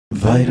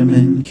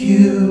vitamin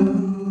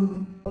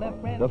Q.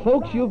 The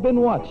folks you've been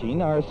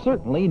watching are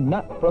certainly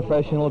not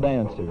professional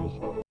dancers.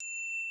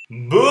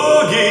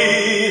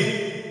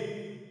 Boogie!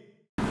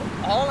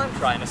 All I'm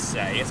trying to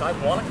say is I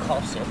want a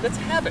cough syrup that's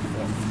habit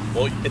forming.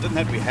 Well, it doesn't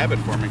have to be habit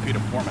forming for you to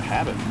form a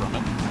habit from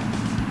it.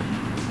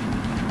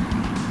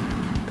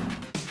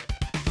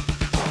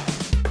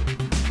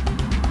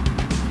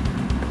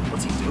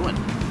 What's he doing?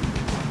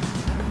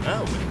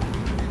 Oh,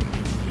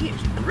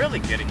 he's really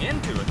getting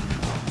into it.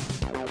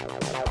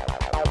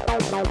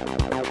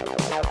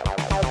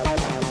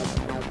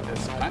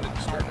 It's kind of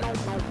disturbing.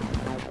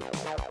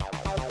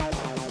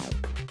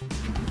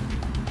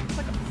 It's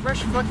like a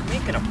fresh fuck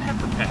making a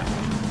pepper patch.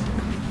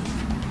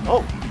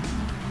 Oh,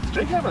 is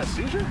Jake having a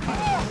seizure?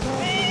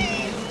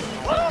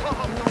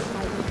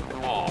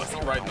 Oh, is he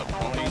riding a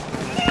pony?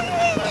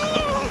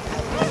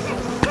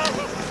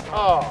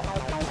 Oh,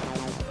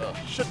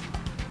 should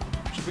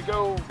we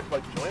go,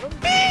 like, join him?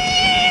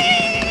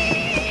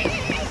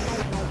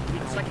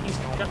 It's like he's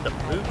got the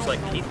boobs like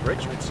Keith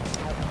Richards.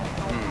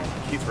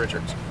 Keith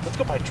Richards. Let's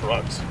go buy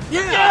drugs.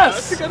 Yes!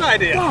 That's a good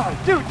idea. God,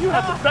 dude, you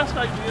have the best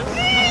idea.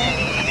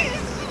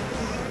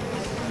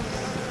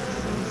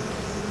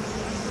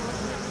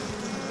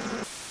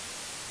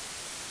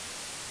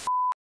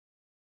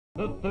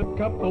 The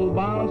couple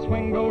bounce,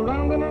 swing, go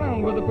round and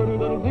around with a pretty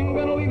little thing.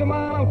 Gonna lead them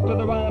on out to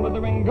the rhyme of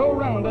the ring. Go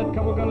round, that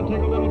couple gonna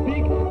take a little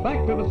peek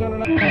back to the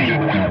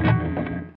center.